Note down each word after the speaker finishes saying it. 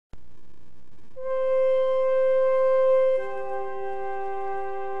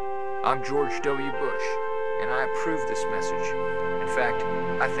I'm George W. Bush, and I approve this message. In fact,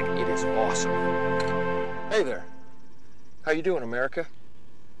 I think it is awesome. Hey there. How you doing, America?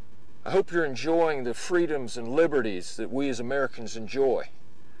 I hope you're enjoying the freedoms and liberties that we as Americans enjoy.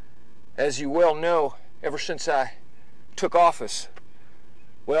 As you well know, ever since I took office,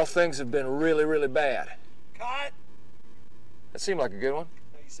 well, things have been really, really bad. Cut! That seemed like a good one.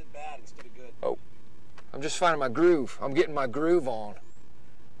 No, you said bad instead of good. Oh, I'm just finding my groove. I'm getting my groove on,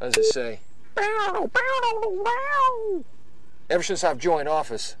 as they say. Ever since I've joined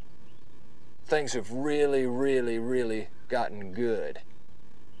office, things have really, really, really gotten good.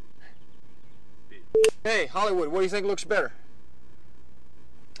 Hey, Hollywood, what do you think looks better?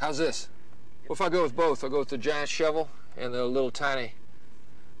 How's this? What if I go with both? I'll go with the giant shovel and the little tiny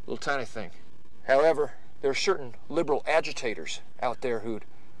thing. However, there are certain liberal agitators out there who'd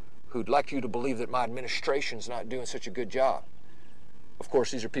like you to believe that my administration's not doing such a good job. Of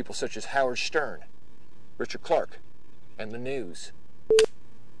course, these are people such as Howard Stern, Richard Clark, and the news.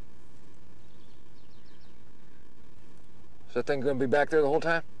 Is that thing going to be back there the whole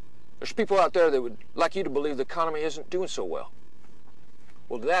time? There's people out there that would like you to believe the economy isn't doing so well.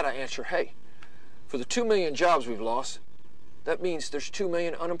 Well, to that I answer, hey, for the 2 million jobs we've lost, that means there's 2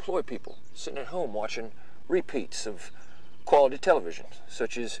 million unemployed people sitting at home watching repeats of quality television,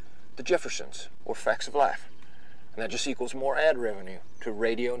 such as The Jeffersons or Facts of Life. And that just equals more ad revenue to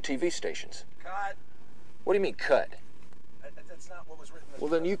radio and TV stations. Cut! What do you mean, cut? That's not what was written. Well,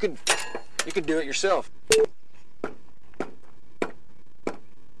 then you can do it yourself. We're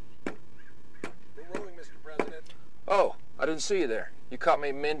rolling, Mr. President. Oh, I didn't see you there. You caught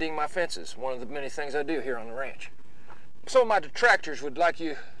me mending my fences, one of the many things I do here on the ranch. Some of my detractors would like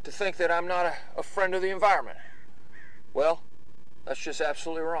you to think that I'm not a friend of the environment. Well, that's just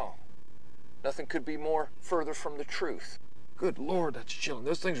absolutely wrong. Nothing could be more further from the truth. Good Lord, that's chilling.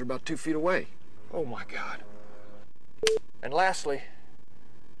 Those things are about 2 feet away. Oh my God. And lastly,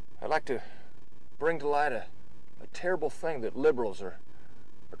 I'd like to bring to light a terrible thing that liberals are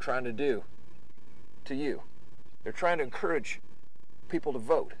trying to do to you. They're trying to encourage people to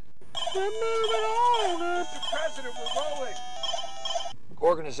vote. We're moving on! Mr. President, we're rolling!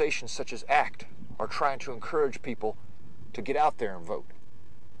 Organizations such as ACT are trying to encourage people to get out there and vote,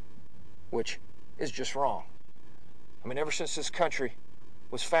 which is just wrong. I mean, ever since this country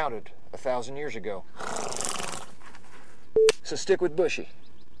was founded 1,000 years ago. So stick with Bushy,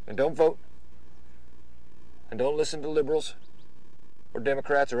 and don't vote, and don't listen to liberals, or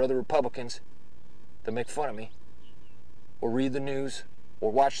Democrats, or other Republicans that make fun of me, or read the news,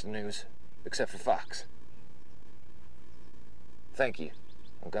 or watch the news, except for Fox. Thank you,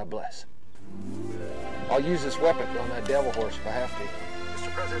 and God bless. I'll use this weapon on that devil horse if I have to.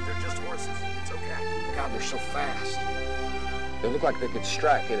 Mr. President, they're just horses. It's okay. God, they're so fast. They look like they could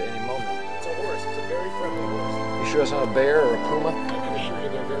strike at any moment. It's a horse. It's a very friendly horse. You sure it's not a bear or a puma? I can assure you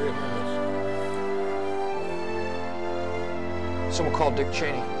they're very harmless. Someone call Dick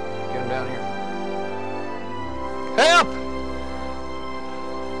Cheney. Get him down here. Help!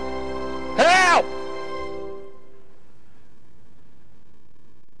 Help!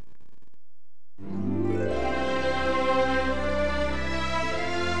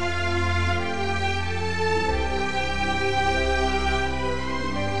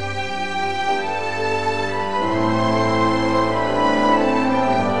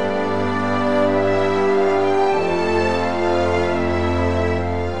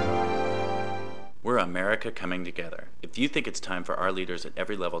 We're America coming together. If you think it's time for our leaders at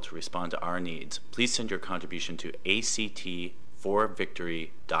every level to respond to our needs, please send your contribution to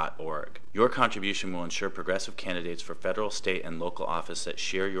act4victory.org. Your contribution will ensure progressive candidates for federal, state, and local office that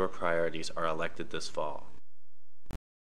share your priorities are elected this fall.